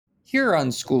Here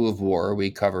on School of War, we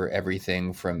cover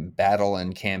everything from battle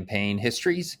and campaign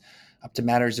histories up to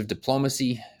matters of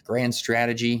diplomacy, grand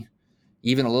strategy,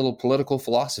 even a little political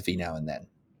philosophy now and then.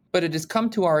 But it has come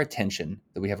to our attention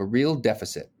that we have a real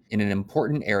deficit in an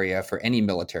important area for any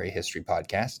military history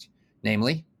podcast,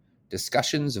 namely,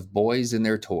 discussions of boys and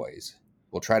their toys.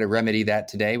 We'll try to remedy that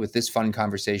today with this fun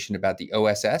conversation about the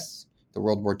OSS, the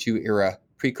World War II era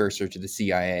precursor to the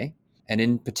CIA, and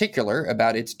in particular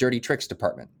about its dirty tricks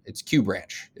department, its Q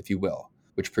branch, if you will,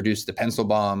 which produced the pencil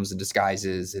bombs and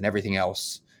disguises and everything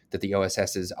else that the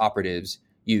OSS's operatives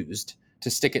used to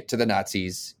stick it to the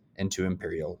Nazis and to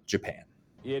Imperial Japan.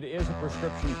 It is a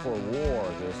prescription for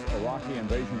war, this Iraqi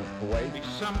invasion of Kuwait.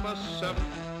 December 7,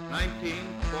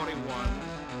 1941,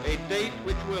 a date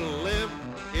which will live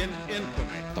in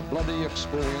infamy. The bloody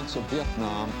experience of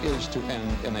Vietnam is to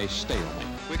end in a stalemate.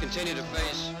 We continue to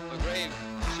face a grave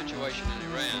situation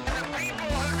in Iran. The people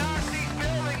who knock these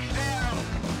buildings down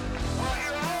will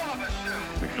hear all of us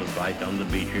soon. We shall fight on the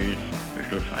beaches, we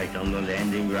shall fight on the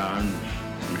landing grounds,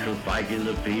 we shall fight in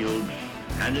the fields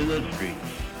and in the streets.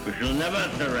 We shall never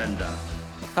surrender.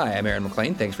 Hi, I'm Aaron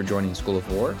McLean. Thanks for joining School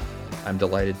of War. I'm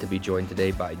delighted to be joined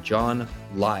today by John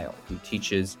Lisle, who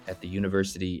teaches at the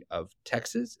University of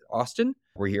Texas, Austin,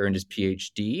 where he earned his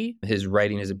PhD. His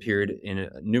writing has appeared in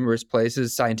numerous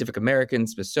places, Scientific American,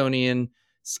 Smithsonian,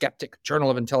 Skeptic, Journal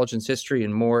of Intelligence History,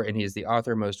 and more. And he is the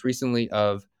author most recently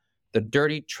of The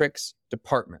Dirty Tricks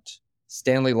Department,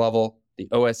 Stanley Lovell, the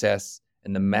OSS,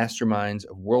 and the Masterminds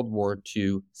of World War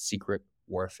II Secret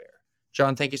Warfare.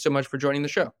 John, thank you so much for joining the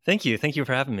show. Thank you. Thank you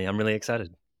for having me. I'm really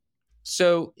excited.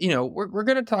 So, we're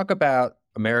going to talk about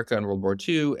America and World War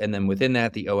II, and then within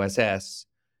that, the OSS,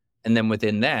 and then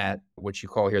within that, what you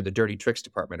call here the Dirty Tricks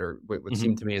Department, or what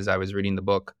seemed to me as I was reading the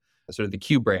book, sort of the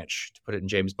Q branch, to put it in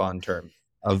James Bond terms,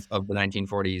 of the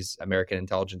 1940s American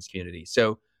intelligence community.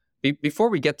 So before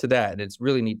we get to that, and it's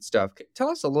really neat stuff, tell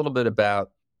us a little bit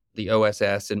about the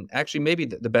OSS, and actually maybe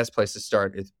the best place to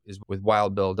start is with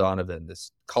Wild Bill Donovan,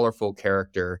 this colorful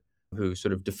character who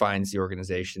sort of defines the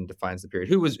organization, defines the period.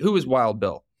 Who was Wild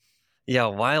Bill? Yeah,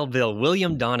 Wild Bill,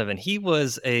 William Donovan. He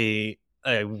was a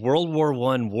World War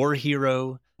I war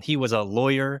hero. He was a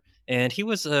lawyer, and he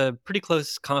was a pretty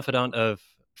close confidant of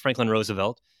Franklin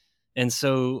Roosevelt. And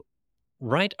so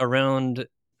right around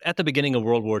at the beginning of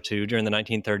World War II, during the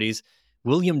 1930s,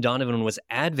 William Donovan was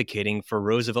advocating for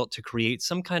Roosevelt to create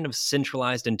some kind of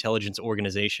centralized intelligence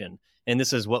organization. And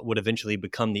this is what would eventually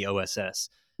become the OSS.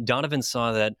 Donovan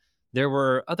saw that there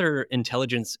were other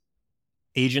intelligence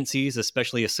agencies,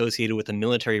 especially associated with the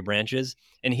military branches,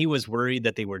 and he was worried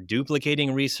that they were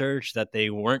duplicating research, that they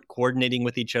weren't coordinating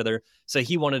with each other. So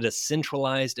he wanted a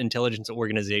centralized intelligence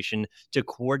organization to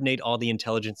coordinate all the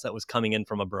intelligence that was coming in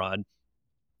from abroad.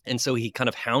 And so he kind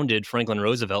of hounded Franklin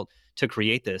Roosevelt to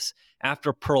create this.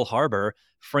 After Pearl Harbor,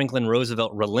 Franklin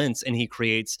Roosevelt relents and he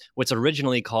creates what's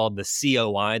originally called the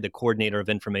COI, the Coordinator of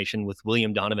Information, with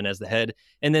William Donovan as the head.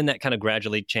 And then that kind of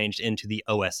gradually changed into the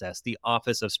OSS, the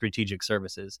Office of Strategic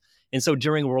Services. And so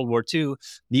during World War II,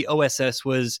 the OSS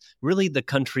was really the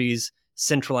country's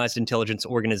centralized intelligence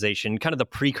organization, kind of the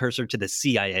precursor to the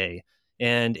CIA.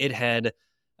 And it had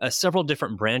several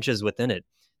different branches within it.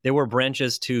 There were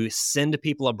branches to send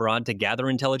people abroad to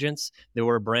gather intelligence. There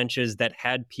were branches that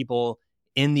had people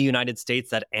in the United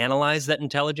States that analyzed that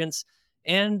intelligence.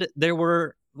 And there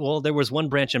was one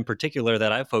branch in particular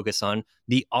that I focus on,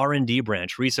 the R&D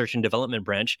branch, Research and Development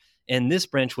branch. And this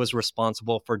branch was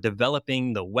responsible for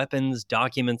developing the weapons,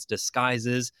 documents,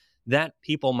 disguises that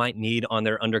people might need on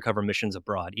their undercover missions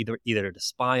abroad, either to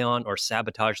spy on or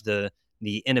sabotage the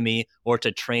enemy or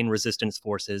to train resistance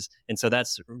forces. And so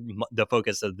that's the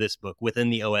focus of this book within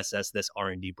the OSS, this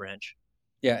R&D branch.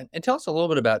 Yeah, and tell us a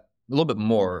little bit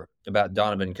more about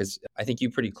Donovan, because I think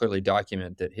you pretty clearly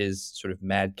document that his sort of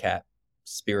madcap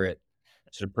spirit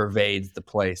sort of pervades the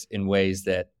place in ways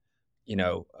that,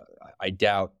 I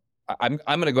doubt. I'm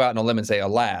going to go out on a limb and say,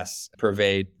 alas,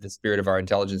 pervade the spirit of our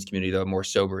intelligence community, though a more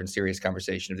sober and serious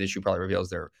conversation of the issue probably reveals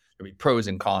there will be pros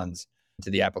and cons to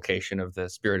the application of the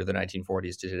spirit of the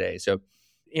 1940s to today. So,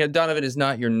 Donovan is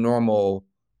not your normal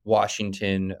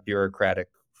Washington bureaucratic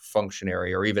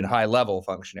functionary or even high-level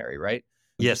functionary, right?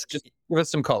 Yes. Just give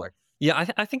us some color. Yeah,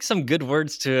 I think some good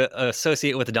words to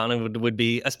associate with Donovan would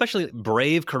be especially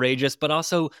brave, courageous, but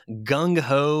also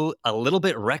gung-ho, a little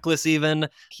bit reckless even.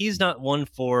 He's not one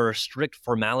for strict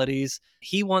formalities.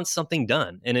 He wants something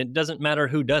done, and it doesn't matter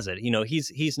who does it.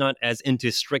 He's not as into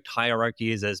strict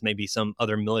hierarchies as maybe some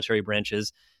other military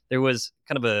branches. There was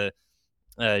kind of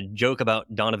a joke about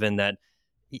Donovan that,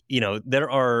 there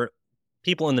are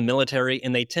people in the military,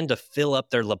 and they tend to fill up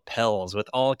their lapels with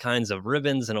all kinds of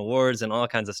ribbons and awards and all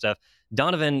kinds of stuff.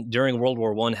 Donovan, during World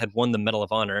War I, had won the Medal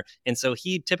of Honor, and so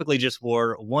he typically just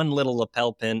wore one little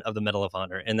lapel pin of the Medal of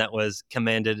Honor, and that was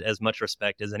commanded as much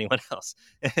respect as anyone else.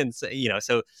 And so,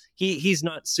 so he's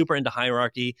not super into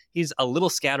hierarchy. He's a little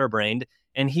scatterbrained,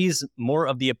 and he's more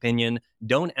of the opinion,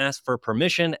 don't ask for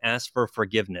permission, ask for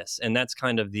forgiveness. And that's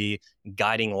kind of the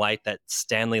guiding light that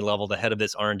Stanley Lovell, the head of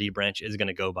this R&D branch, is going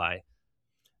to go by.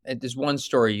 And there's one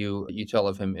story you tell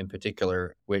of him in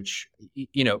particular, which,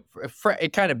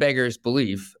 it kind of beggars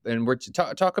belief. And we're to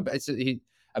talk about,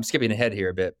 I'm skipping ahead here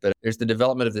a bit, but there's the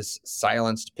development of this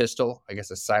silenced pistol, I guess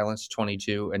a silenced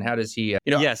 22. And how does he,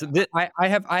 Yes, I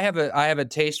have a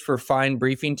taste for fine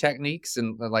briefing techniques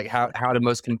and like how to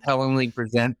most compellingly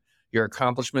present your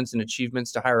accomplishments and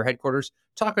achievements to higher headquarters.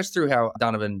 Talk us through how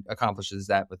Donovan accomplishes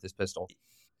that with this pistol.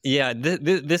 Yeah,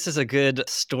 this is a good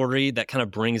story that kind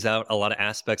of brings out a lot of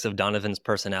aspects of Donovan's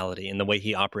personality and the way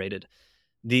he operated.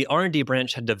 The R&D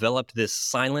branch had developed this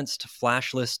silenced,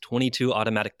 flashless 22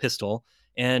 automatic pistol,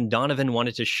 and Donovan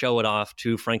wanted to show it off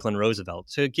to Franklin Roosevelt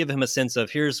to give him a sense of,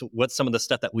 here's what some of the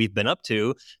stuff that we've been up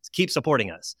to, keep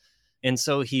supporting us. And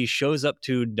so he shows up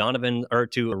to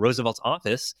to Roosevelt's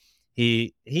office.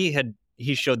 He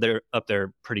showed up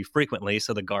there pretty frequently,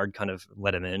 so the guard kind of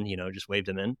let him in, just waved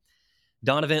him in.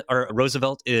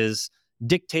 Roosevelt is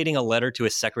dictating a letter to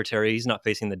his secretary. He's not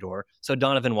facing the door. So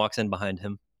Donovan walks in behind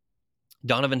him.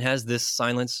 Donovan has this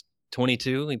silenced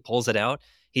 22. He pulls it out.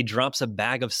 He drops a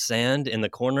bag of sand in the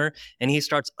corner, and he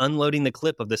starts unloading the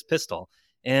clip of this pistol.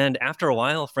 And after a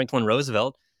while, Franklin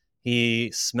Roosevelt,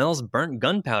 he smells burnt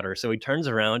gunpowder. So he turns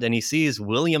around and he sees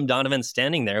William Donovan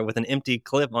standing there with an empty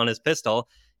clip on his pistol.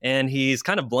 And he's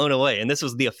kind of blown away. And this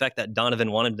was the effect that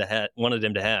Donovan wanted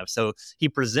him to have. So he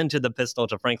presented the pistol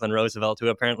to Franklin Roosevelt, who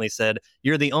apparently said,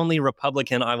 "You're the only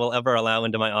Republican I will ever allow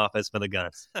into my office with a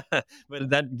gun." But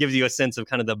that gives you a sense of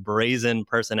kind of the brazen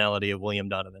personality of William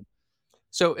Donovan.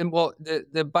 So,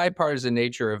 the bipartisan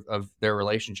nature of their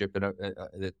relationship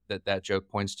that joke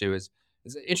points to is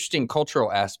an interesting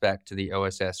cultural aspect to the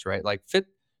OSS, right? Like fit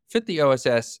the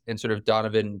OSS and sort of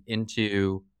Donovan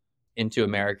into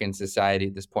American society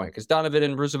at this point, because Donovan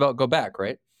and Roosevelt go back,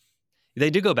 right? They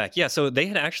do go back, yeah. So they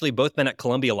had actually both been at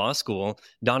Columbia Law School.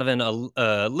 Donovan a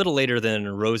little later than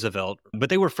Roosevelt, but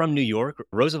they were from New York.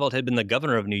 Roosevelt had been the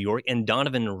governor of New York, and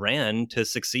Donovan ran to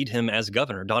succeed him as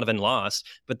governor. Donovan lost,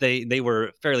 but they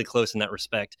were fairly close in that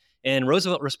respect. And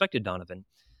Roosevelt respected Donovan.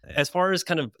 As far as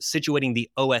kind of situating the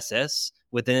OSS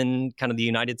within kind of the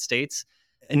United States,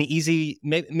 an easy,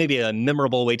 maybe a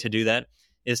memorable way to do that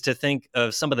is to think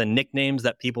of some of the nicknames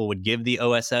that people would give the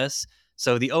OSS.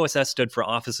 So the OSS stood for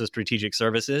Office of Strategic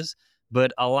Services,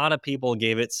 but a lot of people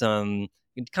gave it some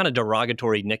kind of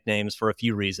derogatory nicknames for a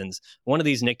few reasons. One of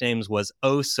these nicknames was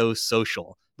 "Oh So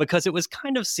Social," because it was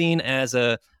kind of seen as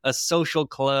a social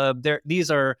club.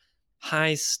 These are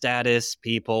high status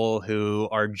people who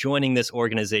are joining this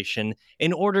organization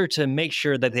in order to make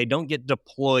sure that they don't get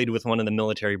deployed with one of the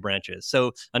military branches.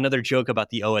 So another joke about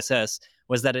the OSS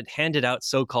was that it handed out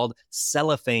so-called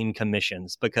cellophane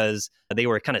commissions because they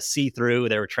were kind of see-through,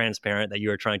 they were transparent, that you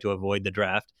were trying to avoid the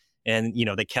draft. And,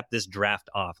 they kept this draft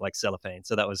off like cellophane.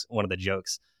 So that was one of the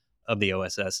jokes of the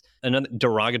OSS. Another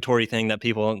derogatory thing that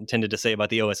people tended to say about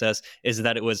the OSS is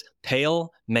that it was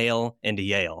pale, male, and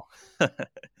Yale.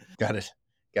 Got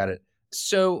it.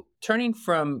 So turning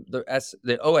from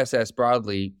the OSS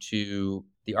broadly to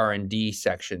the R&D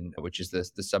section, which is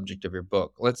the subject of your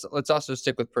book, let's also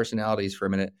stick with personalities for a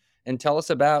minute and tell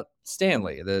us about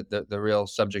Stanley, the real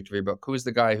subject of your book. Who is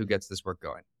the guy who gets this work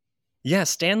going? Yeah,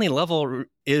 Stanley Lovell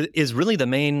is really the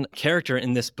main character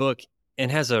in this book and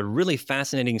has a really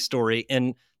fascinating story.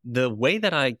 And the way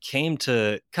that I came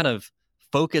to kind of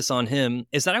focus on him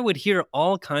is that I would hear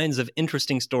all kinds of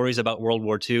interesting stories about World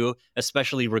War II,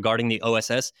 especially regarding the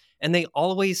OSS, and they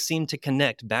always seem to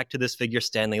connect back to this figure,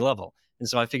 Stanley Lovell. And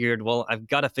so I figured, well, I've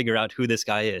got to figure out who this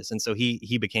guy is. And so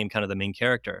he became kind of the main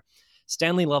character.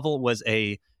 Stanley Lovell was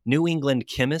a New England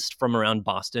chemist from around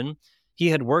Boston. He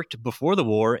had worked before the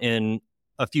war in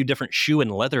a few different shoe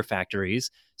and leather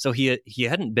factories, so he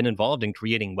hadn't been involved in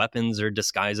creating weapons or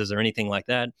disguises or anything like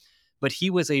that. But he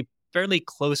was a fairly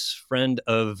close friend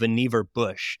of Vannevar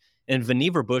Bush. And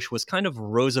Vannevar Bush was kind of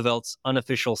Roosevelt's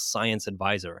unofficial science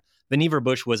advisor. Vannevar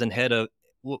Bush was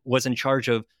in charge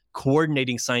of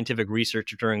coordinating scientific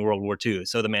research during World War II.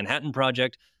 So the Manhattan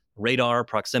Project, radar,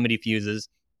 proximity fuses.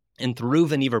 And through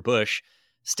Vannevar Bush,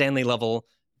 Stanley Lovell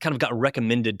kind of got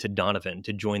recommended to Donovan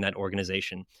to join that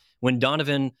organization. When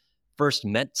Donovan first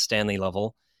met Stanley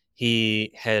Lovell,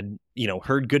 He had,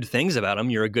 heard good things about him.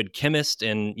 You're a good chemist,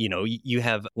 and, you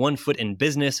have one foot in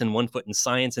business and one foot in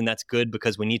science, and that's good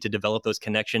because we need to develop those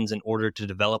connections in order to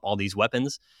develop all these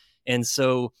weapons. And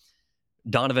so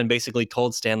Donovan basically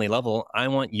told Stanley Lovell, I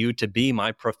want you to be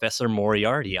my Professor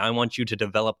Moriarty. I want you to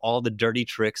develop all the dirty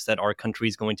tricks that our country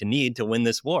is going to need to win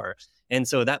this war. And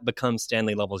so that becomes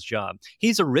Stanley Lovell's job.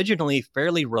 He's originally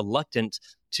fairly reluctant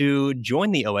to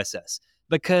join the OSS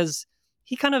because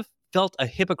he kind of felt a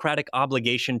Hippocratic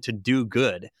obligation to do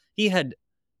good. He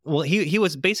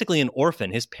was basically an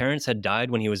orphan. His parents had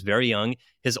died when he was very young.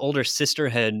 His older sister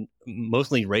had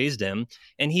mostly raised him,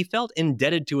 and he felt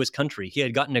indebted to his country. He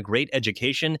had gotten a great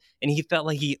education, and he felt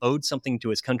like he owed something to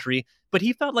his country, but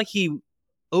he felt like he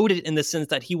owed it in the sense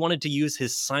that he wanted to use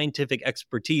his scientific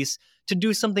expertise to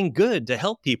do something good, to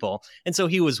help people. And so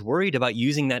he was worried about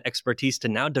using that expertise to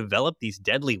now develop these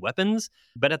deadly weapons.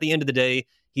 But at the end of the day,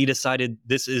 he decided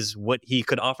this is what he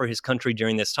could offer his country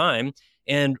during this time.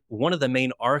 And one of the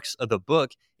main arcs of the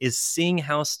book is seeing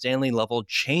how Stanley Lovell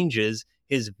changes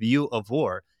his view of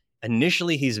war.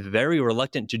 Initially, he's very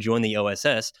reluctant to join the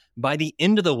OSS. By the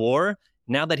end of the war,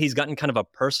 now that he's gotten kind of a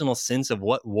personal sense of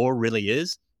what war really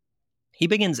is, he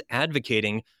begins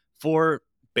advocating for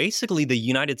basically the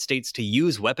United States to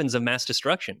use weapons of mass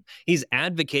destruction. He's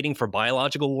advocating for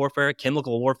biological warfare,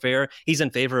 chemical warfare. He's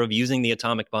in favor of using the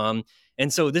atomic bomb.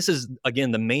 And so this is,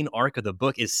 again, the main arc of the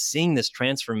book is seeing this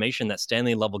transformation that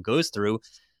Stanley Lovell goes through.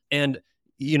 And,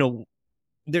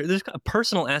 there's a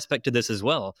personal aspect to this as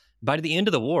well. By the end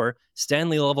of the war,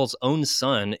 Stanley Lovell's own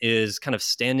son is kind of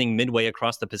standing midway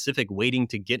across the Pacific waiting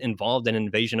to get involved in an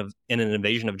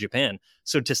invasion of Japan.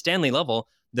 So to Stanley Lovell,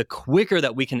 the quicker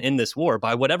that we can end this war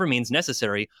by whatever means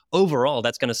necessary, overall,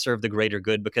 that's going to serve the greater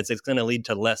good because it's going to lead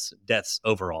to less deaths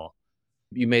overall.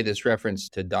 You made this reference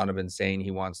to Donovan saying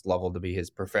he wants Lovell to be his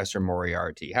Professor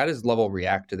Moriarty. How does Lovell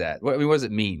react to that? What does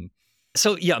it mean?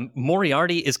 So, yeah,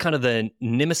 Moriarty is kind of the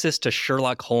nemesis to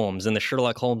Sherlock Holmes. In the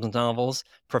Sherlock Holmes novels,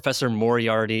 Professor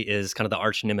Moriarty is kind of the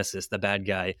arch nemesis, the bad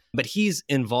guy. But he's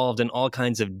involved in all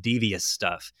kinds of devious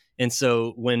stuff. And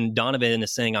so when Donovan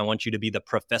is saying, I want you to be the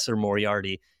Professor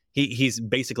Moriarty, he's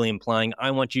basically implying,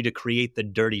 I want you to create the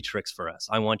dirty tricks for us.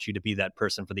 I want you to be that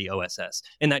person for the OSS.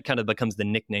 And that kind of becomes the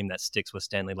nickname that sticks with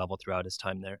Stanley Lovell throughout his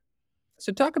time there.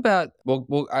 So talk about,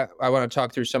 I want to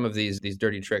talk through some of these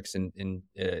dirty tricks in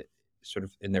sort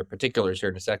of in their particulars here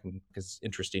in a second because it's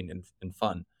interesting and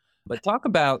fun. But talk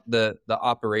about the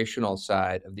operational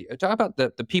side of talk about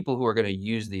the people who are going to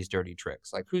use these dirty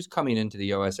tricks. Like who's coming into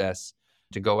the OSS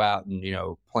to go out and,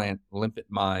 plant limpet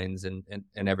mines and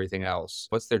everything else?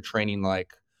 What's their training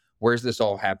like? Where's this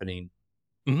all happening?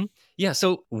 Mm-hmm. Yeah,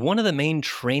 so one of the main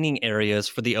training areas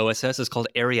for the OSS is called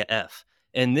Area F.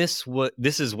 And this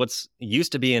is what's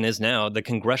used to be and is now the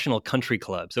Congressional Country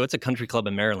Club. So it's a country club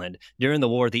in Maryland. During the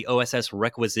war, the OSS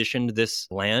requisitioned this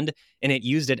land, and it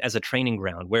used it as a training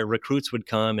ground where recruits would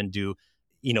come and do,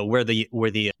 where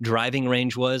the driving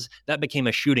range was, that became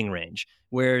a shooting range.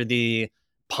 Where the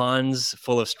ponds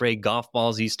full of stray golf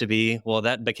balls used to be, well,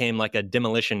 that became like a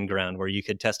demolition ground where you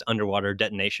could test underwater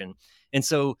detonation. And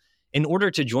so in order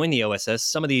to join the OSS,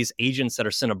 some of these agents that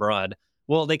are sent abroad,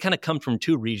 well, they kind of come from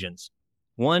two regions.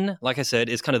 One, like I said,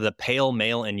 is kind of the Pale,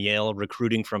 Male, and Yale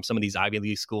recruiting from some of these Ivy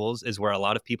League schools is where a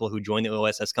lot of people who join the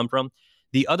OSS come from.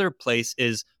 The other place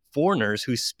is foreigners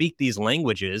who speak these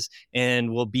languages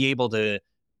and will be able to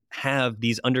have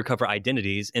these undercover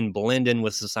identities and blend in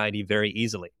with society very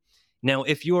easily. Now,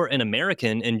 if you're an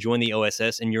American and join the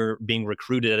OSS and you're being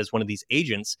recruited as one of these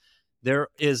agents, there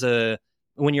is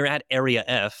when you're at Area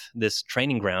F, this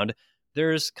training ground,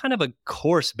 there's kind of a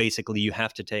course basically you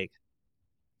have to take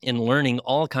in learning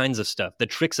all kinds of stuff, the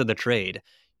tricks of the trade.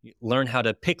 You learn how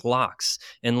to pick locks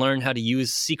and learn how to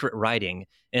use secret writing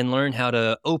and learn how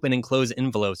to open and close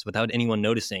envelopes without anyone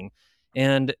noticing.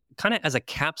 And kind of as a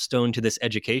capstone to this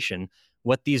education,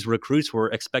 what these recruits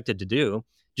were expected to do,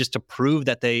 just to prove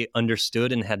that they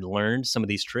understood and had learned some of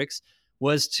these tricks,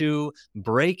 was to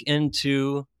break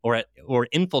into or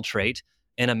infiltrate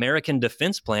an American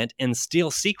defense plant and steal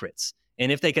secrets.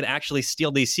 And if they could actually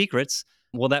steal these secrets,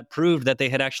 well, that proved that they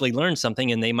had actually learned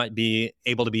something and they might be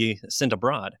able to be sent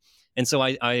abroad. And so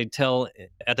I tell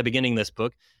at the beginning of this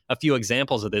book a few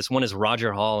examples of this. One is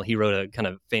Roger Hall. He wrote a kind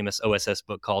of famous OSS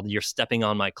book called You're Stepping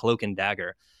on My Cloak and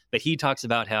Dagger. But he talks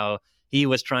about how he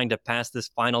was trying to pass this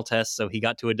final test. So he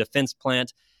got to a defense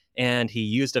plant and he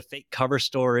used a fake cover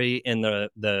story, and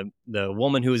the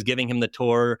woman who was giving him the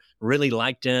tour really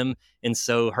liked him, and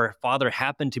so her father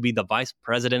happened to be the vice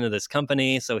president of this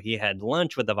company, so he had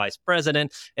lunch with the vice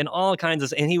president and all kinds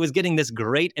of, and he was getting this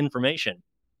great information.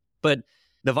 But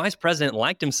The vice president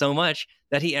liked him so much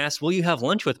that he asked, will you have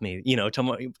lunch with me,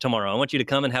 tomorrow? I want you to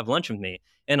come and have lunch with me.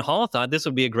 And Hall thought this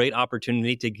would be a great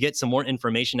opportunity to get some more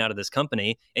information out of this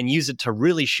company and use it to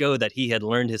really show that he had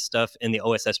learned his stuff in the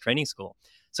OSS training school.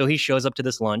 So he shows up to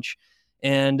this lunch,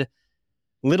 and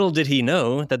little did he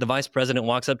know that the vice president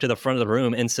walks up to the front of the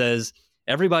room and says,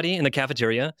 everybody in the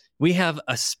cafeteria, we have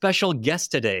a special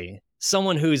guest today.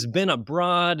 Someone who's been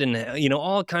abroad and,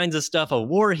 all kinds of stuff, a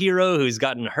war hero who's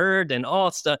gotten hurt and all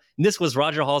stuff. This was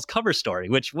Roger Hall's cover story,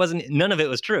 which none of it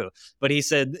was true. But he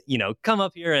said, come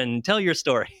up here and tell your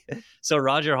story. So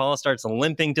Roger Hall starts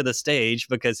limping to the stage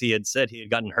because he had said he had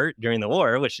gotten hurt during the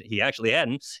war, which he actually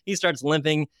hadn't. He starts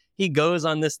limping. He goes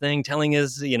on this thing telling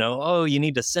his, you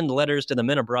need to send letters to the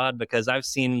men abroad because I've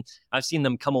seen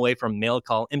them come away from mail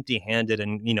call empty-handed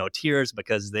and, tears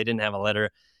because they didn't have a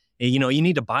letter. You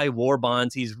need to buy war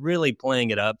bonds. He's really playing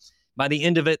it up. By the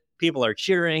end of it, people are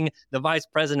cheering. The vice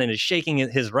president is shaking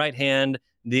his right hand.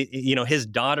 His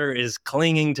daughter is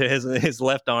clinging to his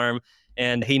left arm,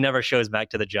 and he never shows back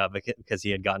to the job because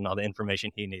he had gotten all the information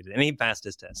he needed, and he passed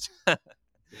his test.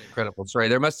 Incredible story.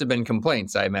 There must have been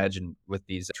complaints, I imagine, with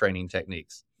these training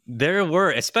techniques. There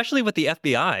were, especially with the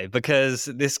FBI, because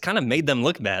this kind of made them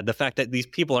look bad. The fact that these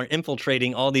people are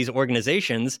infiltrating all these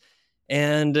organizations.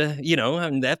 And, the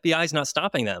FBI is not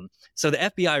stopping them. So the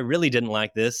FBI really didn't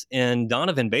like this. And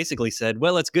Donovan basically said,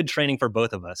 well, it's good training for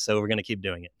both of us, so we're going to keep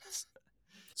doing it.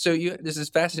 So there's this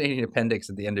fascinating appendix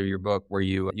at the end of your book where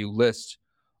you list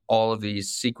all of these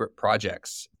secret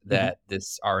projects that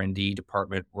this R&D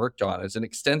department worked on. It's an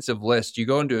extensive list. You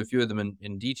go into a few of them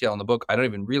in detail in the book. I don't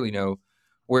even really know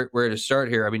where to start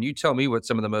here. I mean, you tell me what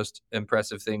some of the most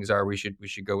impressive things are we should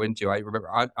go into. I remember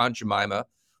Aunt Jemima.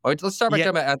 Let's start by talking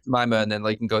about Aunt Jemima, and then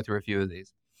we can go through a few of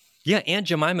these. Yeah, Aunt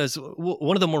Jemima is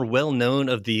one of the more well-known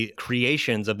of the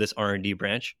creations of this R&D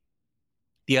branch.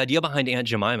 The idea behind Aunt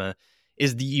Jemima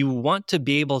is that you want to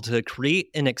be able to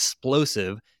create an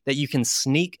explosive that you can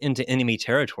sneak into enemy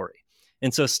territory.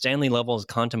 And so Stanley Lovell is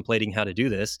contemplating how to do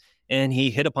this, and he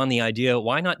hit upon the idea,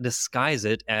 why not disguise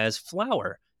it as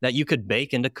flour that you could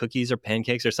bake into cookies or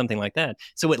pancakes or something like that.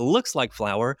 So it looks like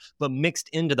flour, but mixed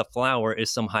into the flour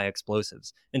is some high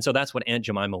explosives. And so that's what Aunt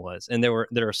Jemima was. And there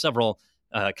are several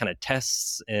kind of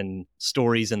tests and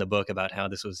stories in the book about how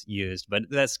this was used. But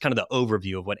that's kind of the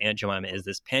overview of what Aunt Jemima is,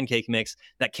 this pancake mix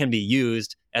that can be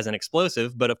used as an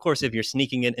explosive. But of course, if you're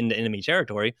sneaking it into enemy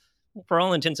territory, for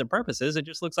all intents and purposes, it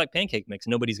just looks like pancake mix.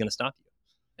 Nobody's going to stop you.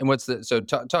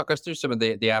 And talk us through some of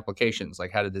the applications.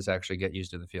 Like, how did this actually get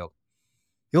used in the field?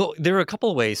 There are a couple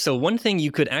of ways. So one thing you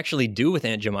could actually do with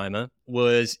Aunt Jemima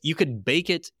was you could bake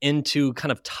it into kind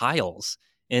of tiles.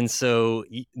 And so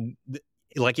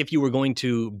like if you were going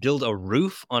to build a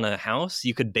roof on a house,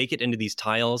 you could bake it into these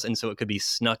tiles. And so it could be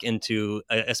snuck into,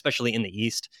 especially in the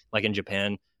East, like in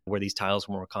Japan, where these tiles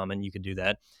were more common, you could do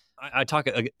that. I talk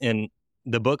in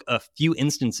the book a few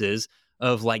instances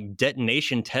of like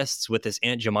detonation tests with this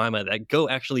Aunt Jemima that go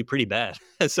actually pretty bad.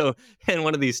 So in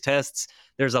one of these tests,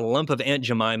 there's a lump of Aunt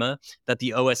Jemima that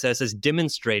the OSS is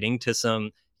demonstrating to some,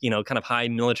 kind of high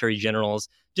military generals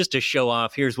just to show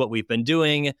off, here's what we've been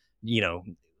doing,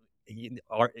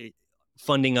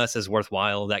 funding us is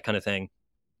worthwhile, that kind of thing.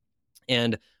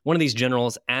 And one of these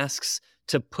generals asks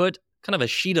to put kind of a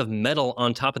sheet of metal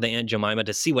on top of the Aunt Jemima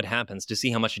to see what happens, to see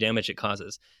how much damage it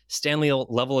causes. Stanley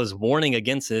Lovell is warning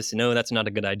against this. No, that's not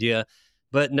a good idea.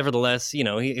 But nevertheless,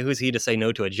 who's he to say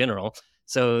no to a general?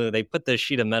 So they put this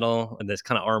sheet of metal, this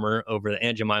kind of armor over the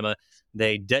Aunt Jemima.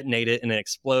 They detonate it and it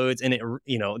explodes. And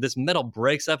this metal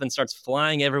breaks up and starts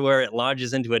flying everywhere. It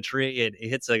lodges into a tree. It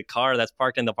hits a car that's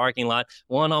parked in the parking lot.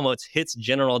 One almost hits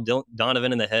General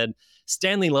Donovan in the head.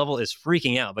 Stanley Lovell is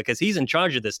freaking out because he's in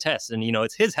charge of this test. And,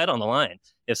 it's his head on the line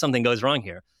if something goes wrong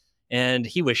here. And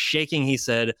he was shaking, he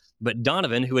said, but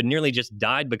Donovan, who had nearly just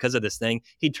died because of this thing,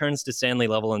 he turns to Stanley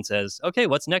Lovell and says, okay,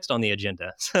 what's next on the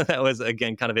agenda? So that was,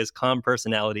 again, kind of his calm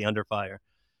personality under fire.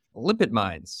 Limpet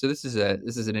mines. So this is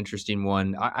an interesting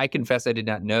one. I confess I did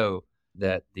not know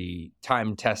that the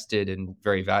time-tested and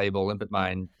very valuable limpet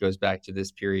mine goes back to this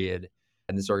period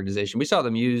and this organization. We saw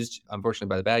them used, unfortunately,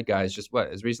 by the bad guys just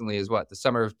as recently as the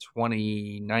summer of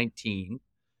 2019.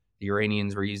 The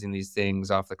Iranians were using these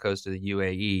things off the coast of the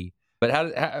UAE.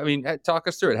 But talk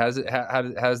us through it.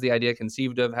 How's the idea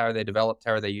conceived of? How are they developed?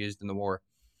 How are they used in the war?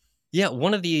 Yeah,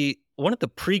 one of the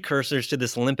precursors to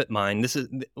this limpet mine.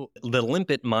 The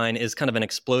limpet mine is kind of an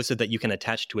explosive that you can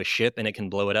attach to a ship and it can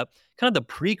blow it up. Kind of the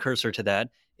precursor to that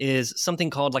is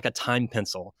something called like a time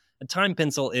pencil. A time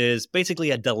pencil is basically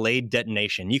a delayed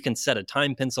detonation. You can set a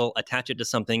time pencil, attach it to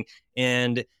something,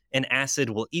 and an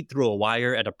acid will eat through a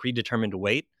wire at a predetermined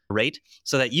weight. rate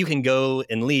so that you can go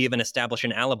and leave and establish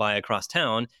an alibi across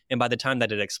town. And by the time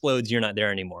that it explodes, you're not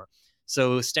there anymore.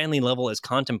 So Stanley Lovell is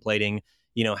contemplating,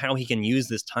 how he can use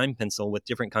this time pencil with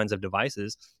different kinds of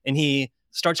devices. And he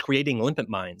starts creating limpet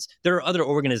mines. There are other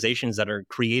organizations that are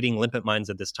creating limpet mines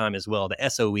at this time as well. The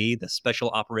SOE, the Special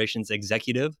Operations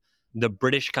Executive, the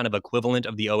British kind of equivalent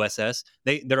of the OSS,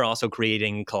 they're also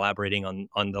collaborating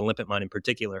on the limpet mine in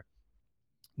particular.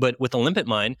 But with the limpet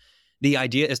mine, the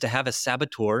idea is to have a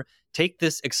saboteur take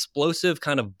this explosive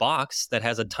kind of box that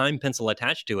has a time pencil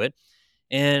attached to it,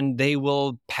 and they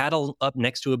will paddle up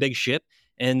next to a big ship,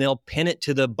 and they'll pin it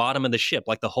to the bottom of the ship,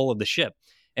 like the hull of the ship.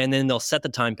 And then they'll set the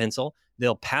time pencil,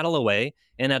 they'll paddle away,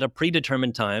 and at a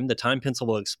predetermined time, the time pencil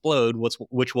will explode,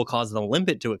 which will cause the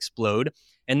limpet to explode.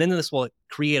 And then this will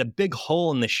create a big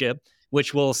hole in the ship,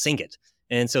 which will sink it.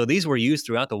 And so these were used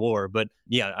throughout the war. But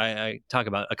yeah, I talk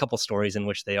about a couple stories in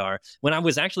which they are. When I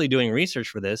was actually doing research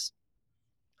for this,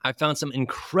 I found some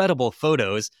incredible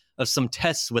photos of some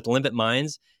tests with limpet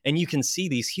mines, and you can see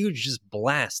these huge just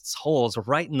blasts, holes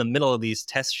right in the middle of these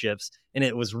test ships, and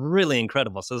it was really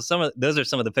incredible. So those are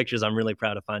some of the pictures I'm really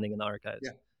proud of finding in the archives.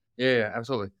 Yeah,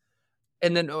 absolutely.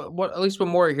 And then at least one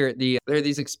more here. There are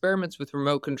these experiments with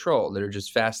remote control that are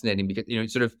just fascinating because,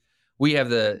 sort of we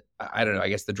have I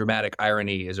guess the dramatic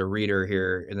irony as a reader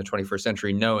here in the 21st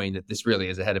century, knowing that this really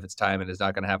is ahead of its time and is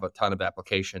not going to have a ton of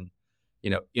application,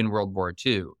 in World War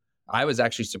II. I was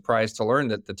actually surprised to learn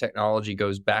that the technology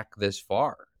goes back this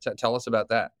far. Tell us about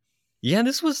that. Yeah,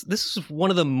 this was one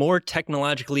of the more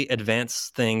technologically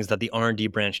advanced things that the R&D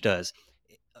branch does.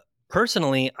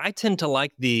 Personally, I tend to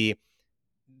like the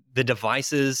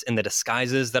devices and the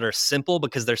disguises that are simple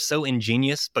because they're so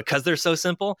ingenious, because they're so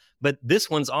simple. But this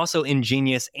one's also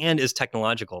ingenious and is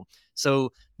technological.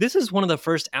 So this is one of the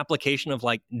first application of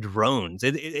like drones.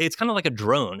 It's kind of like a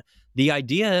drone. The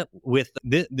idea with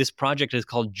this project is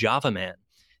called Java Man.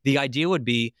 The idea would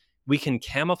be we can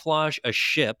camouflage a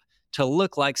ship to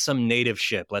look like some native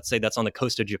ship. Let's say that's on the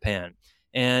coast of Japan.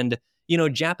 And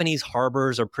Japanese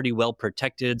harbors are pretty well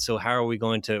protected. So how are we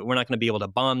we're not going to be able to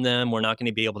bomb them. We're not going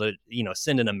to be able to,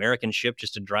 send an American ship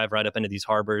just to drive right up into these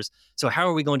harbors. So how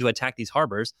are we going to attack these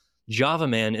harbors? Java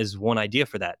Man is one idea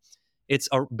for that. It's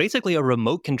basically a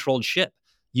remote controlled ship.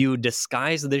 You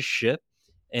disguise this ship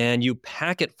and you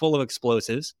pack it full of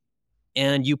explosives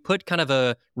and you put kind of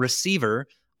a receiver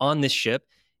on this ship.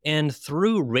 And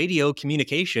through radio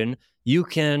communication, you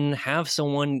can have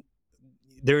someone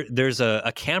there's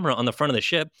a camera on the front of the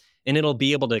ship, and it'll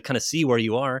be able to kind of see where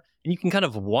you are, and you can kind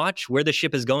of watch where the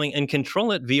ship is going and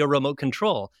control it via remote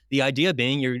control. The idea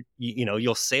being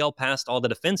you'll sail past all the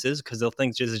defenses because they'll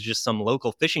think this is just some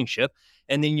local fishing ship,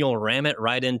 and then you'll ram it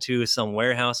right into some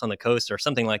warehouse on the coast or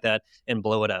something like that and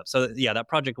blow it up. So yeah, that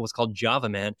project was called Java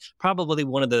Man, probably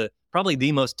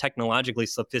the most technologically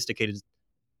sophisticated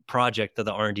project that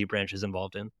the R&D branch is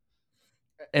involved in.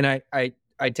 And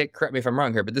correct me if I'm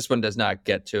wrong here, but this one does not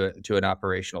get to an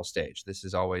operational stage. This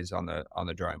is always on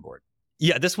the drawing board.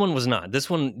 Yeah, this one was not. This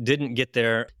one didn't get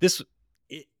there.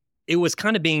 It was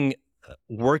kind of being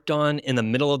worked on in the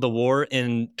middle of the war,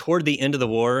 and toward the end of the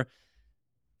war,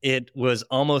 it was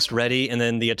almost ready, and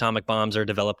then the atomic bombs are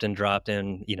developed and dropped,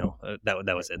 and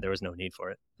that was it. There was no need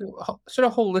for it. Sort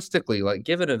of holistically, like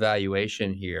give an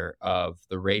evaluation here of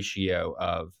the ratio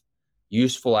of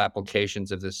useful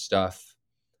applications of this stuff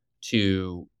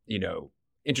to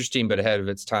interesting but ahead of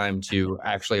its time to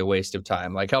actually a waste of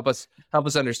time. Like help us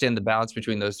understand the balance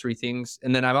between those three things.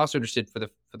 And then I'm also interested for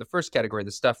the first category,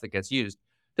 the stuff that gets used.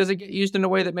 Does it get used in a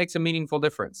way that makes a meaningful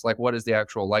difference? Like what is the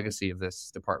actual legacy of this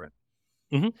department?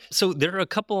 Mm-hmm. So there are a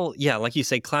couple, like you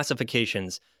say,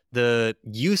 classifications. The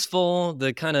useful,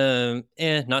 the kind of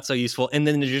not so useful, and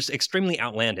then they're just extremely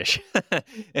outlandish.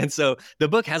 And so the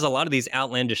book has a lot of these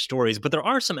outlandish stories, but there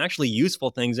are some actually useful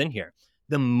things in here.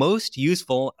 The most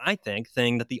useful, I think,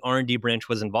 thing that the R&D branch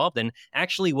was involved in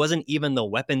actually wasn't even the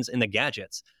weapons and the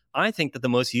gadgets. I think that the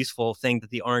most useful thing that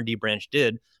the R&D branch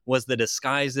did was the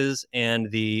disguises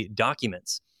and the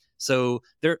documents. So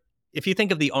if you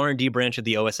think of the R&D branch of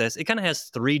the OSS, it kind of has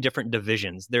three different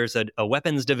divisions. There's a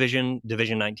weapons division,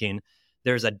 Division 19.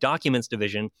 There's a documents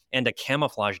division and a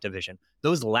camouflage division.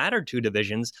 Those latter two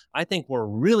divisions, I think, were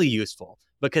really useful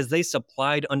because they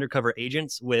supplied undercover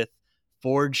agents with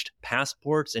forged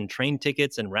passports and train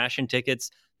tickets and ration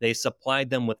tickets. They supplied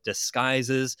them with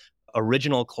disguises,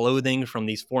 original clothing from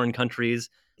these foreign countries,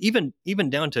 even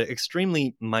down to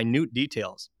extremely minute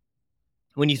details.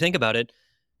 When you think about it,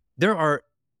 there are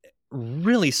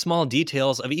really small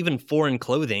details of even foreign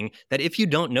clothing that if you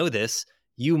don't know this,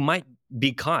 you might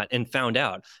be caught and found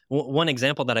out. One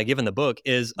example that I give in the book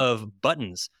is of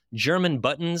buttons, German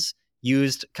buttons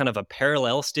used kind of a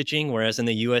parallel stitching, whereas in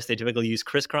the US, they typically use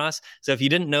crisscross. So if you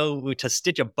didn't know to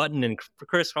stitch a button in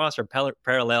crisscross or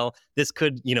parallel, this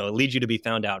could, lead you to be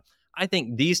found out. I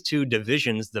think these two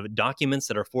divisions, the documents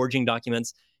that are forging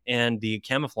documents and the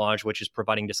camouflage, which is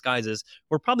providing disguises,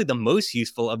 were probably the most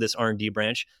useful of this R&D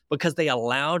branch because they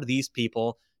allowed these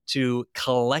people to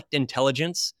collect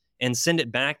intelligence and send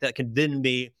it back that could then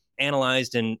be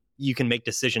analyzed, and you can make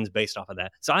decisions based off of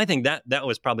that. So I think that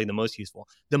was probably the most useful.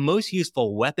 The most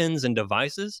useful weapons and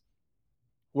devices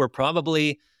were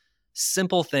probably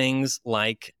simple things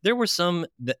like there were some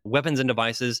weapons and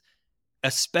devices,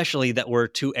 especially that were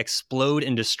to explode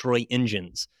and destroy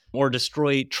engines or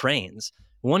destroy trains.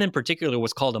 One in particular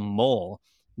was called a mole.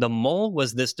 The mole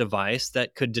was this device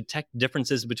that could detect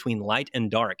differences between light and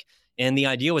dark. And the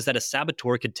idea was that a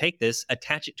saboteur could take this,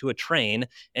 attach it to a train,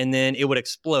 and then it would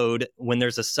explode when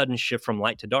there's a sudden shift from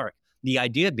light to dark. The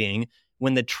idea being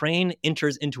when the train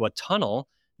enters into a tunnel,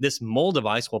 this mole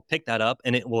device will pick that up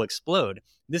and it will explode.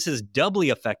 This is doubly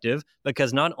effective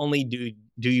because not only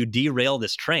do you derail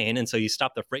this train, and so you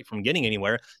stop the freight from getting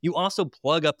anywhere, you also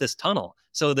plug up this tunnel.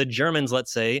 So the Germans,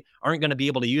 let's say, aren't going to be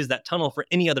able to use that tunnel for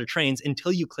any other trains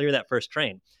until you clear that first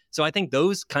train. So I think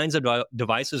those kinds of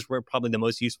devices were probably the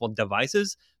most useful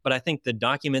devices, but I think the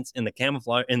documents and the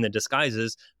camouflage and the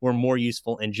disguises were more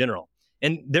useful in general.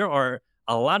 And there are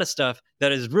a lot of stuff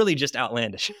that is really just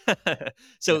outlandish.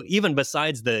 So even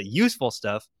besides the useful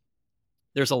stuff,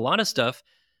 there's a lot of stuff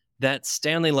that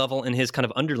Stanley Lovell and his kind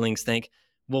of underlings think,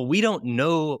 well, we don't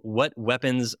know what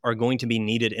weapons are going to be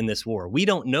needed in this war. We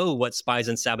don't know what spies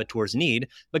and saboteurs need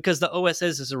because the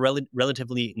OSS is a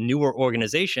relatively newer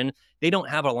organization. They don't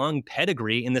have a long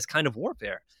pedigree in this kind of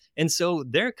warfare. And so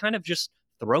they're kind of just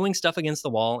throwing stuff against the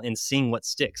wall and seeing what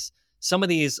sticks. Some of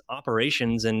these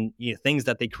operations and things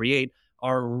that they create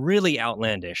are really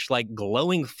outlandish, like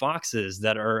glowing foxes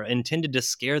that are intended to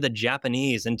scare the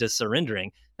Japanese into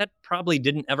surrendering. That probably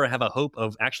didn't ever have a hope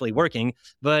of actually working,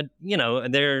 but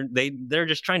they're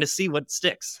just trying to see what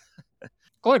sticks.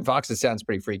 Glowing foxes sounds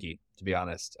pretty freaky, to be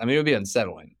honest. I mean, it would be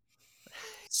unsettling.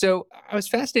 So I was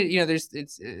fascinated.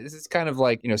 It's kind of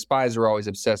like spies are always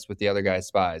obsessed with the other guy's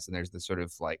spies, and there's this sort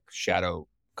of like shadow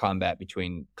combat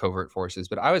between covert forces.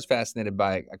 But I was fascinated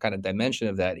by a kind of dimension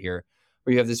of that here,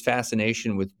 where you have this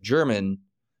fascination with German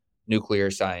nuclear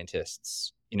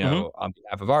scientists, on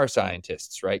behalf of our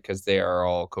scientists, right? Because they are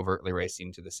all covertly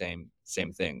racing to the same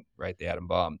thing, right? The atom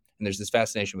bomb. And there's this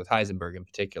fascination with Heisenberg in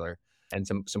particular, and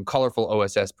some colorful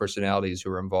OSS personalities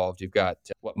who are involved. You've got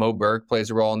Mo Berg plays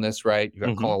a role in this, right? You've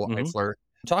got Carl Eifler.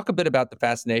 Talk a bit about the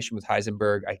fascination with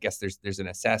Heisenberg. I guess there's an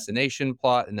assassination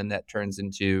plot, and then that turns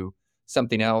into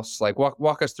something else. Like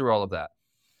walk us through all of that.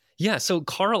 Yeah, so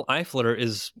Carl Eifler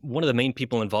is one of the main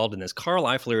people involved in this. Carl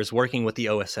Eifler is working with the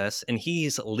OSS, and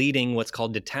he's leading what's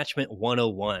called Detachment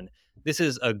 101. This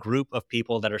is a group of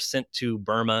people that are sent to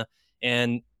Burma,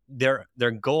 and their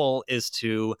goal is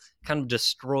to kind of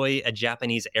destroy a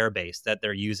Japanese airbase that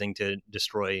they're using to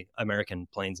destroy American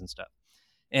planes and stuff.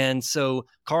 And so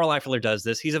Carl Eifler does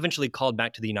this. He's eventually called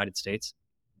back to the United States,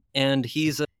 and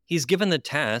he's given the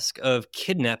task of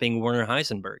kidnapping Werner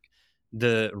Heisenberg.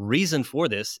 The reason for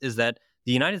this is that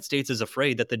the United States is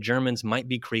afraid that the Germans might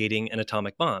be creating an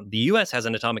atomic bomb. The U.S. has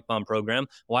an atomic bomb program.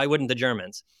 Why wouldn't the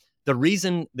Germans? The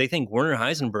reason they think Werner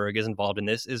Heisenberg is involved in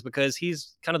this is because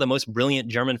he's kind of the most brilliant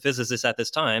German physicist at this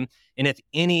time. And if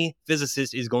any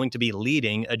physicist is going to be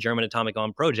leading a German atomic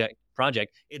bomb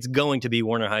project, it's going to be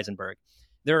Werner Heisenberg.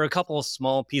 There are a couple of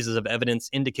small pieces of evidence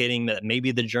indicating that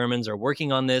maybe the Germans are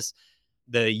working on this.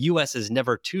 The U.S. is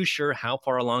never too sure how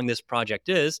far along this project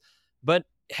is. But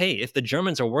hey, if the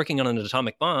Germans are working on an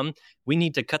atomic bomb, we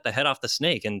need to cut the head off the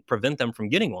snake and prevent them from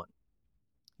getting one.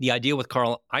 The idea with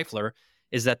Carl Eifler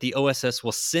is that the OSS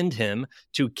will send him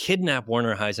to kidnap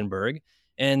Werner Heisenberg,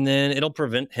 and then it'll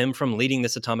prevent him from leading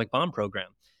this atomic bomb program.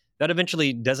 That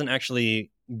eventually doesn't actually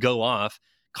go off.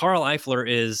 Carl Eifler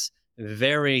is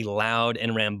very loud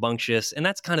and rambunctious, and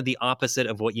that's kind of the opposite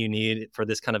of what you need for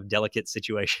this kind of delicate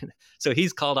situation. So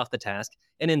he's called off the task,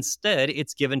 and instead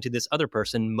it's given to this other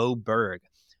person, Mo Berg.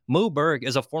 Mo Berg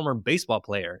is a former baseball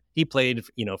player. He played,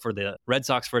 for the Red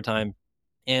Sox for a time,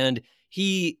 and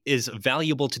he is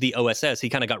valuable to the OSS. He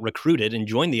kind of got recruited and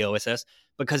joined the OSS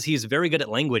because he's very good at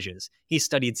languages. He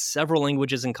studied several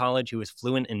languages in college. He was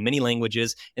fluent in many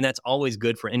languages, and that's always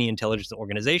good for any intelligence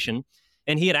organization.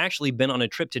 And he had actually been on a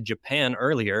trip to Japan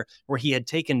earlier where he had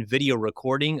taken video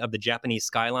recording of the Japanese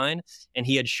skyline, and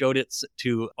he had showed it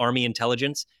to Army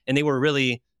intelligence, and they were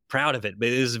really proud of it. But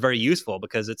it was very useful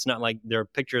because it's not like there are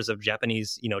pictures of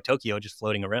Japanese, Tokyo just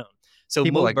floating around. So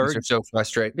People like this Moberg, are so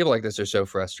frustrating. People like this are so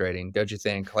frustrating, don't you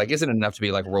think? Like, isn't it enough to be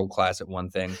like world class at one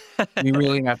thing? We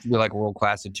really have to be like world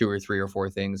class at 2 or 3 or 4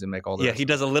 things and make all the yeah, rest he of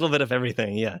them. does a little bit of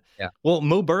everything. Yeah. Yeah. Well,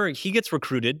 Moberg, he gets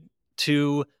recruited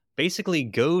to basically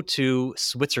go to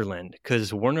Switzerland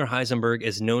because Werner Heisenberg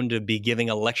is known to be giving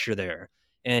a lecture there.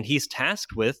 And he's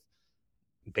tasked with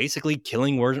basically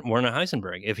killing Werner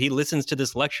Heisenberg. If he listens to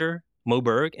this lecture,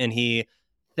 Moberg, and he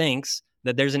thinks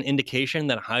that there's an indication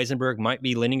that Heisenberg might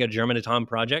be leading a German atomic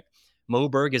project,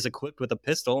 Moberg is equipped with a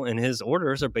pistol, and his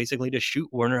orders are basically to shoot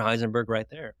Werner Heisenberg right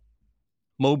there.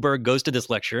 Moberg goes to this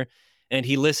lecture, and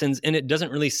he listens, and it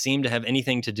doesn't really seem to have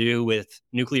anything to do with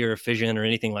nuclear fission or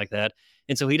anything like that.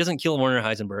 And so he doesn't kill Werner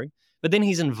Heisenberg. But then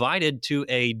he's invited to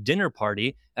a dinner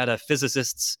party at a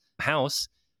physicist's house,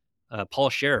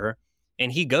 Paul Scherrer,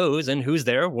 and he goes, and who's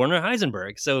there? Werner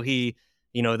Heisenberg. So he,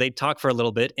 they talk for a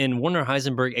little bit, and Werner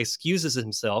Heisenberg excuses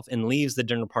himself and leaves the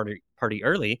dinner party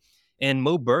early. And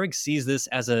Moberg sees this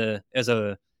as a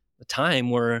time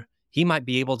where he might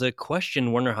be able to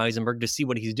question Werner Heisenberg to see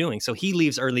what he's doing. So he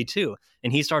leaves early too,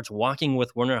 and he starts walking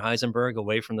with Werner Heisenberg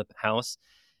away from the house,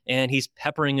 and he's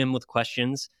peppering him with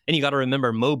questions. And you got to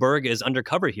remember, Moberg is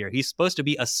undercover here. He's supposed to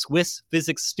be a Swiss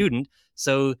physics student,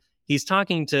 so he's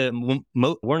talking to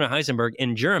Werner Heisenberg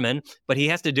in German, but he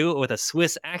has to do it with a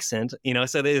Swiss accent,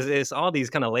 so there's all these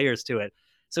kind of layers to it.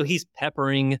 So he's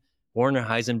peppering Werner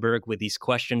Heisenberg with these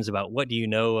questions about what do you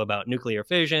know about nuclear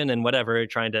fission and whatever,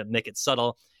 trying to make it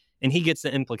subtle. And he gets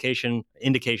the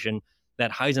indication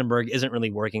that Heisenberg isn't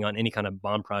really working on any kind of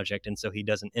bomb project, and so he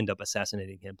doesn't end up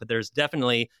assassinating him. But there's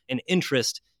definitely an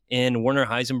interest in Werner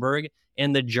Heisenberg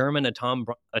and the German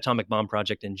atomic bomb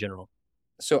project in general.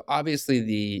 So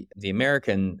obviously the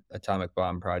American atomic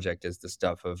bomb project is the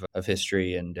stuff of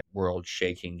history and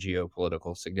world-shaking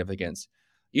geopolitical significance.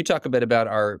 You talk a bit about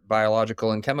our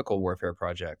biological and chemical warfare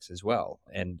projects as well.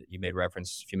 And you made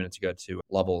reference a few minutes ago to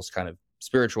Lovell's kind of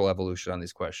spiritual evolution on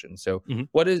these questions. So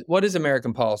what is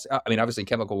American policy? I mean, obviously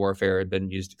chemical warfare had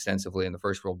been used extensively in the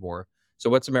First World War.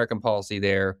 So what's American policy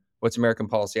there? What's American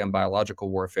policy on biological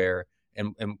warfare?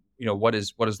 And what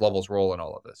is Lovell's role in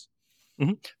all of this?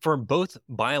 For both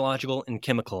biological and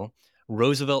chemical,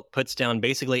 Roosevelt puts down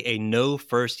basically a no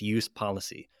first use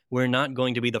policy. We're not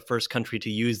going to be the first country to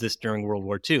use this during World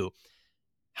War II.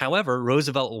 However,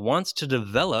 Roosevelt wants to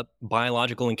develop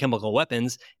biological and chemical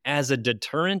weapons as a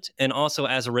deterrent and also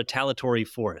as a retaliatory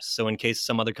force. So in case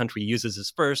some other country uses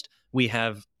this first, we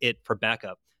have it for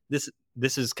backup. This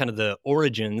is kind of the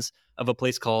origins of a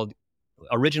place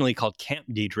originally called Camp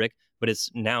Diedrich, but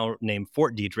it's now named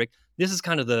Fort Diedrich. This is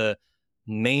kind of the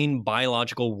main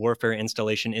biological warfare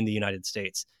installation in the United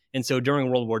States. And so during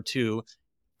World War II,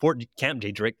 Camp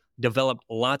Diedrich developed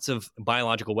lots of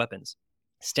biological weapons.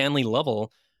 Stanley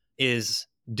Lovell is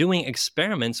doing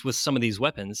experiments with some of these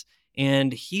weapons,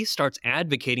 and he starts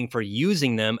advocating for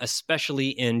using them, especially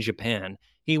in Japan.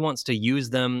 He wants to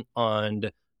use them on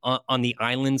the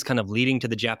islands kind of leading to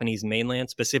the Japanese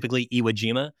mainland, specifically Iwo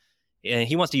Jima. And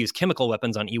he wants to use chemical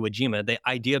weapons on Iwo Jima. The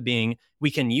idea being we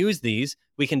can use these,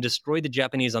 we can destroy the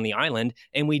Japanese on the island,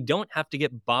 and we don't have to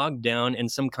get bogged down in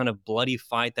some kind of bloody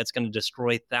fight that's going to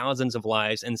destroy thousands of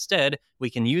lives. Instead,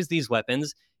 we can use these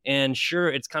weapons. And sure,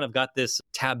 it's kind of got this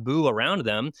taboo around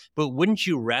them, but wouldn't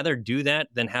you rather do that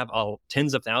than have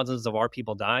tens of thousands of our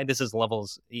people die? This is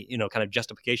Lovell's, kind of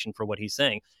justification for what he's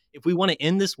saying. If we want to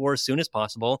end this war as soon as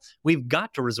possible, we've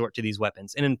got to resort to these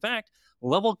weapons. And in fact,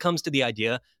 Lovell comes to the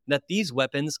idea that these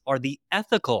weapons are the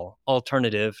ethical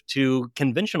alternative to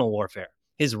conventional warfare.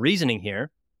 His reasoning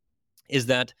here is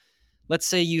that, let's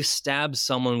say you stab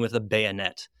someone with a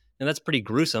bayonet. And that's pretty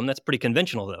gruesome. That's pretty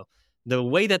conventional, though. The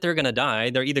way that they're going to die,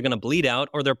 they're either going to bleed out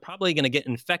or they're probably going to get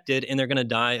infected and they're going to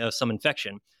die of some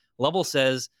infection. Lovell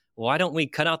says, why don't we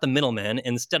cut out the middleman?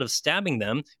 Instead of stabbing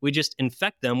them, we just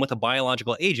infect them with a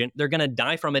biological agent. They're going to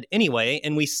die from it anyway,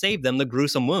 and we save them the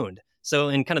gruesome wound. So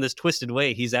in kind of this twisted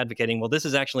way, he's advocating, well, this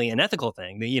is actually an ethical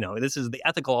thing. This is the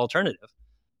ethical alternative.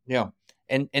 Yeah.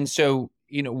 And so,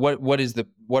 what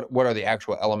are the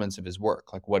actual elements of his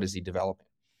work? Like, what is he developing?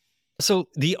 So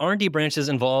the R&D branches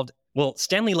involved, well,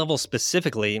 Stanley Lovell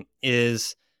specifically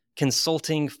is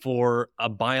consulting for a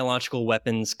biological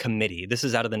weapons committee. This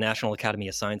is out of the National Academy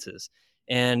of Sciences.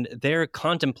 And they're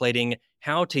contemplating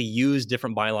how to use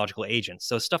different biological agents.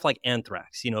 So stuff like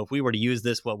anthrax. If we were to use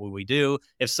this, what would we do?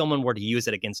 If someone were to use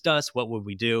it against us, what would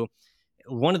we do?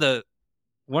 One of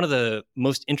the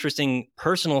most interesting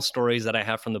personal stories that I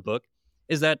have from the book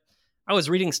is that I was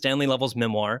reading Stanley Lovell's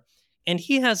memoir, and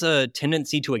he has a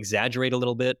tendency to exaggerate a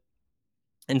little bit.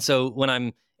 And so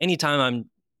anytime I'm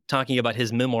talking about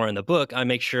his memoir in the book, I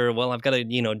make sure, well, I've got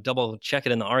to, double check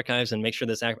it in the archives and make sure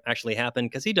this actually happened,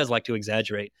 because he does like to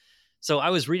exaggerate. So I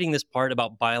was reading this part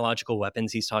about biological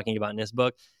weapons he's talking about in his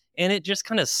book, and it just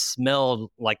kind of smelled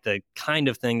like the kind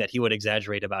of thing that he would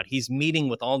exaggerate about. He's meeting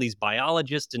with all these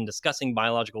biologists and discussing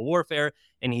biological warfare,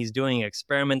 and he's doing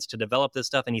experiments to develop this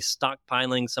stuff, and he's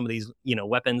stockpiling some of these,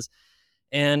 weapons.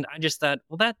 And I just thought,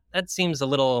 well, that seems a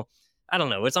little, I don't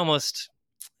know,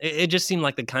 it just seemed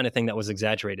like the kind of thing that was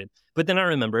exaggerated. But then I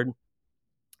remembered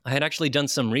I had actually done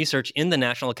some research in the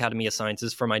National Academy of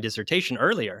Sciences for my dissertation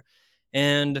earlier.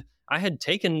 And I had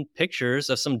taken pictures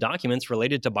of some documents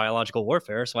related to biological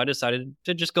warfare. So I decided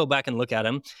to just go back and look at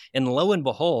them. And lo and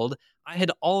behold, I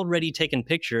had already taken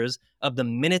pictures of the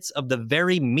minutes of the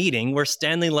very meeting where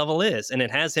Stanley Lovell is. And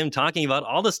it has him talking about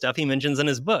all the stuff he mentions in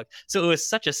his book. So it was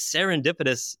such a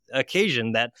serendipitous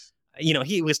occasion that,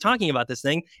 he was talking about this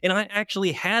thing, and I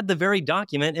actually had the very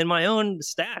document in my own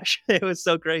stash. It was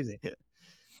so crazy.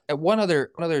 One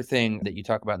other thing that you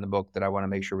talk about in the book that I want to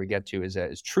make sure we get to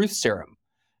is truth serum,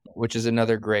 which is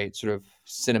another great sort of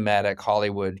cinematic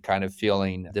Hollywood kind of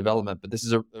feeling development. But this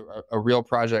is a real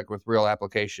project with real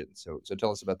applications. So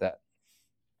tell us about that.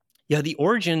 Yeah, the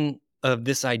origin of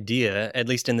this idea, at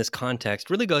least in this context,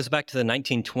 really goes back to the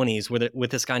 1920s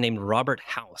with this guy named Robert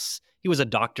House. He was a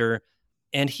doctor,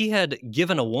 and he had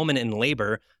given a woman in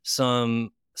labor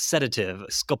some sedative,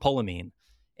 scopolamine.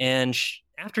 And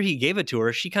after he gave it to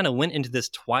her, she kind of went into this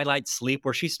twilight sleep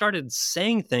where she started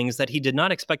saying things that he did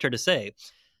not expect her to say.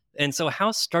 And so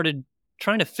House started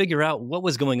trying to figure out what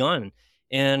was going on.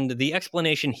 And the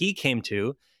explanation he came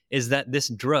to is that this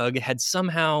drug had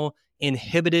somehow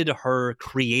inhibited her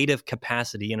creative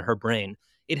capacity in her brain.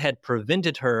 It had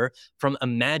prevented her from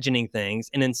imagining things.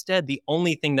 And instead, the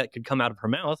only thing that could come out of her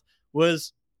mouth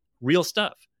was real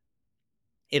stuff.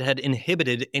 It had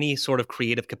inhibited any sort of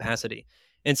creative capacity.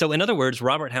 And so, in other words,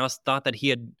 Robert House thought that he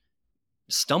had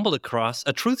stumbled across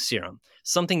a truth serum,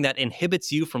 something that inhibits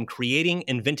you from creating,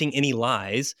 inventing any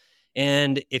lies.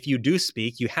 And if you do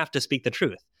speak, you have to speak the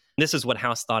truth. This is what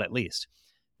House thought, at least.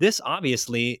 This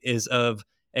obviously is of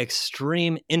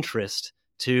extreme interest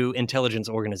to intelligence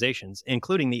organizations,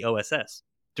 including the OSS.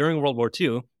 During World War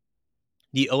II,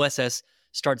 the OSS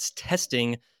starts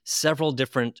testing several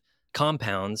different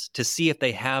compounds to see if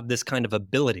they have this kind of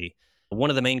ability.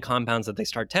 One of the main compounds that they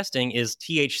start testing is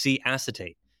THC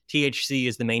acetate. THC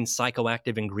is the main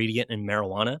psychoactive ingredient in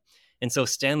marijuana. And so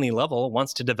Stanley Lovell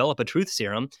wants to develop a truth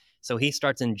serum. So he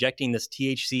starts injecting this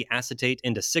THC acetate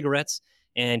into cigarettes,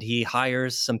 and he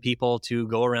hires some people to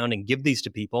go around and give these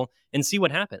to people and see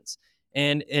what happens.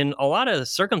 And in a lot of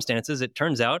circumstances, it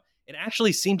turns out it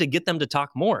actually seemed to get them to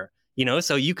talk more.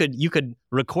 So you could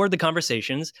record the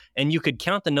conversations, and you could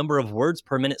count the number of words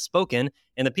per minute spoken,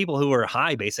 and the people who were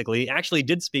high basically actually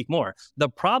did speak more. The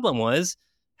problem was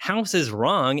House is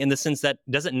wrong in the sense that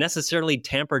doesn't necessarily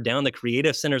tamper down the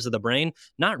creative centers of the brain.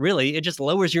 Not really. It just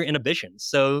lowers your inhibitions.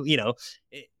 So,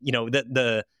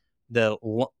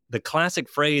 the classic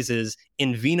phrase is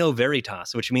in vino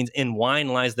veritas, which means in wine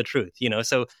lies the truth.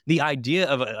 So the idea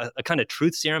of a kind of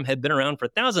truth serum had been around for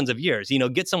thousands of years.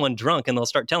 Get someone drunk and they'll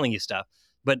start telling you stuff.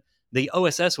 But the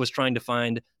OSS was trying to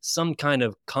find some kind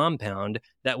of compound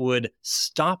that would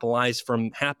stop lies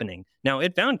from happening. Now,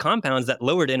 it found compounds that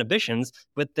lowered inhibitions,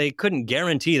 but they couldn't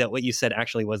guarantee that what you said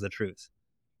actually was the truth.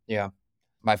 Yeah.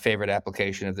 My favorite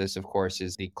application of this, of course,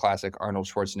 is the classic Arnold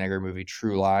Schwarzenegger movie,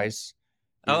 True Lies.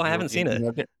 I haven't seen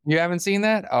it. You haven't seen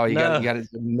that? Oh, you No. got an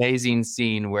amazing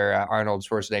scene where Arnold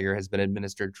Schwarzenegger has been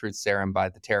administered truth serum by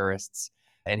the terrorists,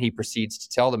 and he proceeds to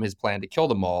tell them his plan to kill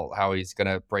them all, how he's going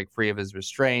to break free of his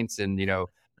restraints and,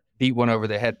 beat one over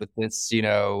the head with this,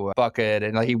 bucket.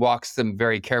 And he walks them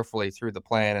very carefully through the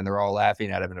plan, and they're all laughing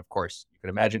at him. And of course, you can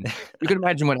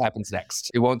imagine what happens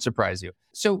next. It won't surprise you.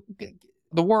 So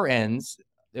the war ends.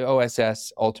 The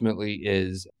OSS ultimately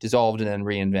is dissolved and then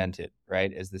reinvented,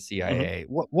 right, as the CIA.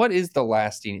 Mm-hmm. What is the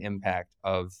lasting impact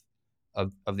of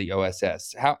the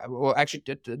OSS?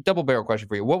 Double barrel question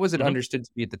for you. What was it understood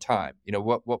to be at the time?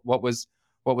 What was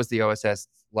the OSS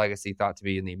legacy thought to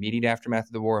be in the immediate aftermath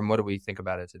of the war, and what do we think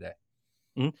about it today?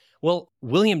 Mm-hmm. Well,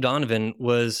 William Donovan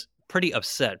was pretty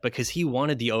upset because he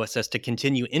wanted the OSS to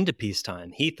continue into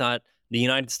peacetime. He thought the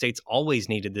United States always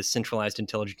needed this centralized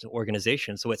intelligence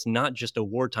organization, so it's not just a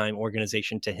wartime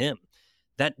organization to him.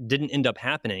 That didn't end up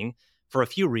happening for a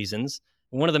few reasons.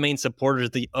 One of the main supporters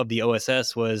of the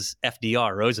OSS was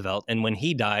FDR, Roosevelt, and when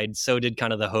he died, so did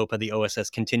kind of the hope of the OSS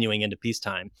continuing into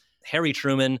peacetime. Harry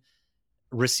Truman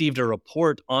received a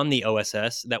report on the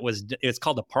OSS it's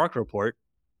called the Park Report,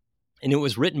 and it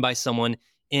was written by someone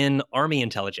in Army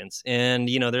intelligence. And,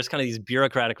 there's kind of these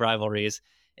bureaucratic rivalries.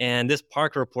 And this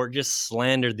Parker report just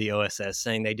slandered the OSS,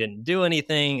 saying they didn't do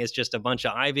anything. It's just a bunch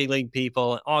of Ivy League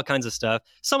people, all kinds of stuff.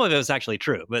 Some of it was actually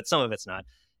true, but some of it's not.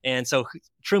 And so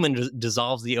Truman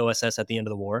dissolves the OSS at the end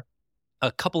of the war.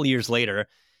 A couple of years later,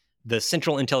 the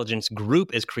Central Intelligence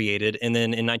Group is created. And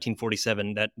then in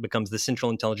 1947, that becomes the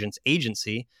Central Intelligence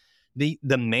Agency. The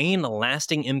main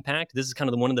lasting impact, this is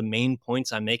kind of one of the main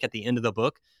points I make at the end of the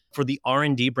book, for the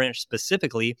R&D branch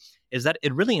specifically, is that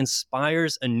it really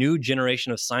inspires a new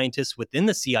generation of scientists within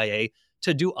the CIA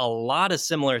to do a lot of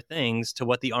similar things to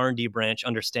what the R&D branch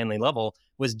under Stanley Lovell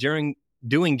was doing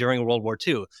during World War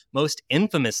II. Most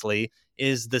infamously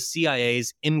is the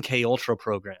CIA's MK-Ultra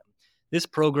program. This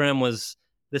program was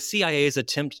the CIA's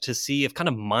attempt to see if kind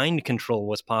of mind control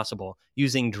was possible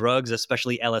using drugs,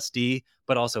 especially LSD,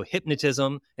 but also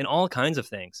hypnotism and all kinds of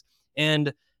things.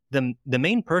 And the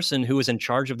main person who was in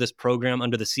charge of this program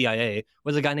under the CIA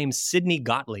was a guy named Sidney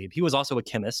Gottlieb. He was also a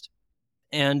chemist.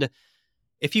 And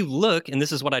if you look, and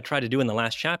this is what I try to do in the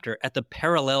last chapter, at the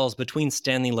parallels between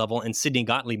Stanley Lovell and Sidney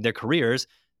Gottlieb, their careers,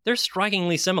 they're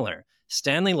strikingly similar.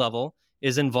 Stanley Lovell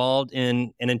is involved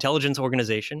in an intelligence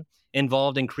organization,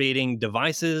 involved in creating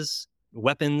devices,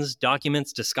 weapons,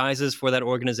 documents, disguises for that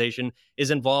organization,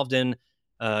 is involved in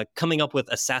coming up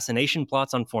with assassination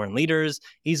plots on foreign leaders.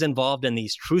 He's involved in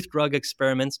these truth drug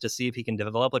experiments to see if he can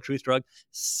develop a truth drug.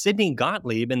 Sidney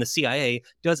Gottlieb in the CIA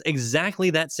does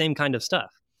exactly that same kind of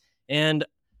stuff. And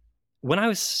when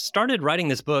I started writing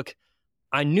this book,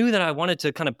 I knew that I wanted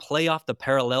to kind of play off the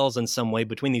parallels in some way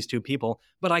between these two people,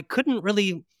 but I couldn't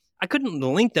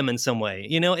link them in some way.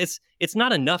 You know, it's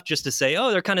not enough just to say,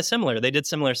 oh, they're kind of similar. They did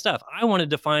similar stuff. I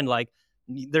wanted to find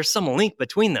there's some link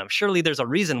between them. Surely there's a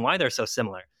reason why they're so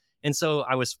similar. And so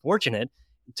I was fortunate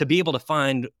to be able to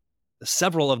find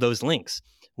several of those links.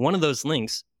 One of those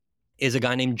links is a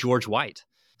guy named George White.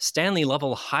 Stanley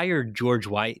Lovell hired George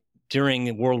White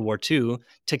during World War II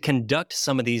to conduct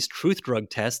some of these truth drug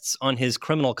tests on his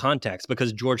criminal contacts,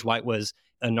 because George White was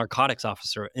a narcotics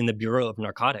officer in the Bureau of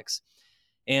Narcotics.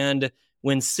 And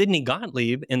when Sidney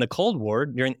Gottlieb in the Cold War,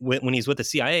 when he's with the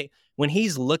CIA, when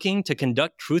he's looking to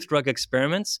conduct truth drug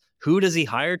experiments, who does he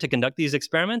hire to conduct these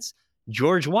experiments?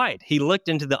 George White. He looked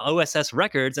into the OSS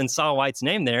records and saw White's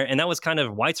name there, and that was kind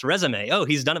of White's resume. Oh,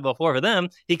 he's done it before for them.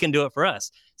 He can do it for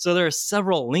us. So there are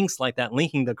several links like that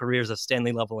linking the careers of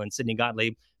Stanley Lovell and Sidney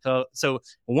Gottlieb. So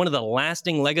one of the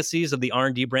lasting legacies of the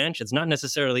R&D branch, it's not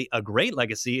necessarily a great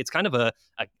legacy, it's kind of a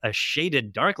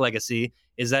shaded dark legacy,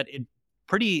 is that it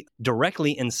pretty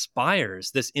directly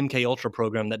inspires this MK-Ultra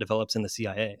program that develops in the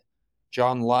CIA.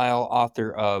 John Lisle,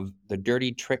 author of The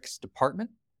Dirty Tricks Department.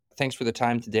 Thanks for the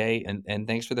time today, and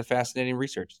thanks for the fascinating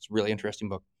research. It's a really interesting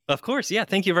book. Of course, yeah.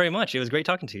 Thank you very much. It was great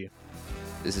talking to you.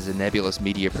 This is a Nebulous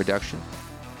Media production.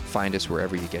 Find us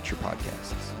wherever you get your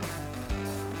podcasts.